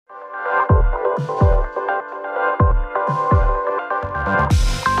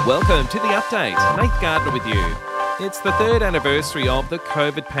Welcome to The Update. Nate Gardner with you. It's the third anniversary of the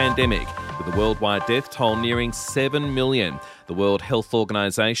COVID pandemic, with the worldwide death toll nearing 7 million. The World Health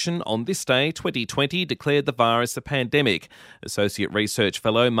Organization on this day, 2020, declared the virus a pandemic. Associate Research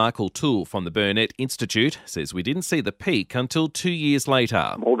Fellow Michael Toole from the Burnet Institute says we didn't see the peak until 2 years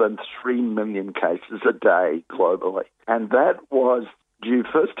later. More than 3 million cases a day globally. And that was due,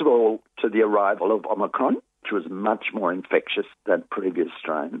 first of all, to the arrival of Omicron, which was much more infectious than previous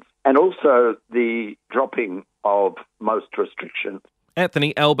strains, and also the dropping of most restrictions.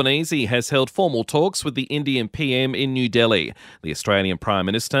 Anthony Albanese has held formal talks with the Indian PM in New Delhi. The Australian Prime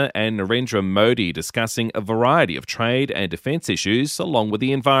Minister and Narendra Modi discussing a variety of trade and defence issues along with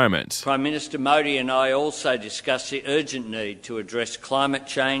the environment. Prime Minister Modi and I also discussed the urgent need to address climate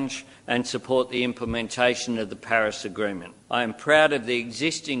change and support the implementation of the Paris Agreement. I am proud of the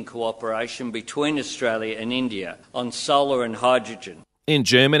existing cooperation between Australia and India on solar and hydrogen. In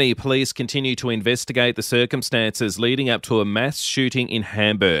Germany, police continue to investigate the circumstances leading up to a mass shooting in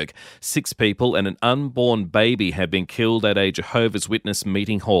Hamburg. 6 people and an unborn baby have been killed at a Jehovah's Witness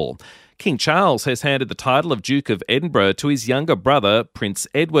meeting hall. King Charles has handed the title of Duke of Edinburgh to his younger brother, Prince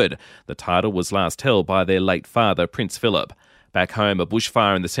Edward. The title was last held by their late father, Prince Philip. Back home, a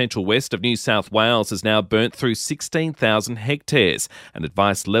bushfire in the central west of New South Wales has now burnt through 16,000 hectares. An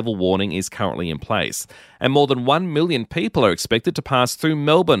advice level warning is currently in place. And more than 1 million people are expected to pass through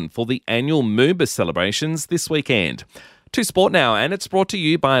Melbourne for the annual Moomba celebrations this weekend. To sport now, and it's brought to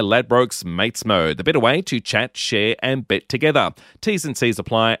you by Ladbrokes Mates Mode, the better way to chat, share and bet together. T's and C's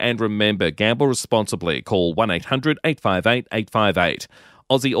apply, and remember, gamble responsibly. Call 1-800-858-858.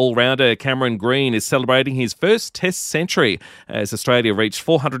 Aussie all-rounder Cameron Green is celebrating his first Test century as Australia reached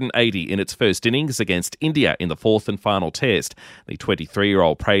 480 in its first innings against India in the fourth and final Test. The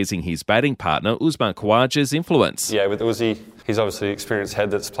 23-year-old praising his batting partner Usman Khawaja's influence. Yeah, with Uzi, he's obviously an experienced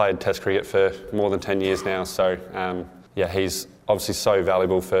head that's played Test cricket for more than 10 years now. So, he's obviously so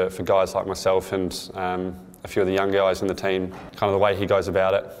valuable for guys like myself and a few of the young guys in the team. Kind of the way he goes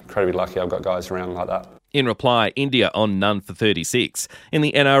about it. Incredibly lucky I've got guys around like that. In reply, India on none for 36. In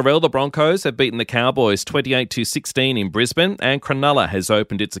the NRL, the Broncos have beaten the Cowboys 28-16 in Brisbane, and Cronulla has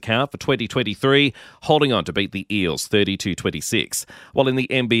opened its account for 2023, holding on to beat the Eels 32-26. While in the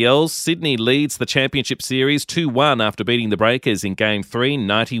NBL, Sydney leads the Championship Series 2-1 after beating the Breakers in Game 3,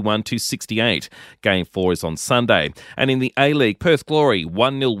 91-68. Game 4 is on Sunday. And in the A-League, Perth Glory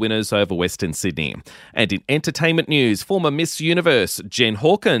 1-0 winners over Western Sydney. And in entertainment news, former Miss Universe Jen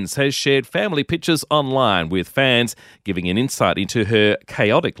Hawkins has shared family pictures online with fans, giving an insight into her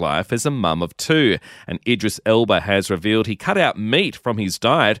chaotic life as a mum of 2. And Idris Elba has revealed he cut out meat from his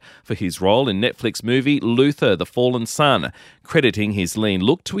diet for his role in Netflix movie Luther, the Fallen Son, crediting his lean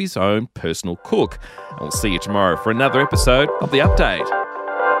look to his own personal cook. I'll see you tomorrow for another episode of The Update.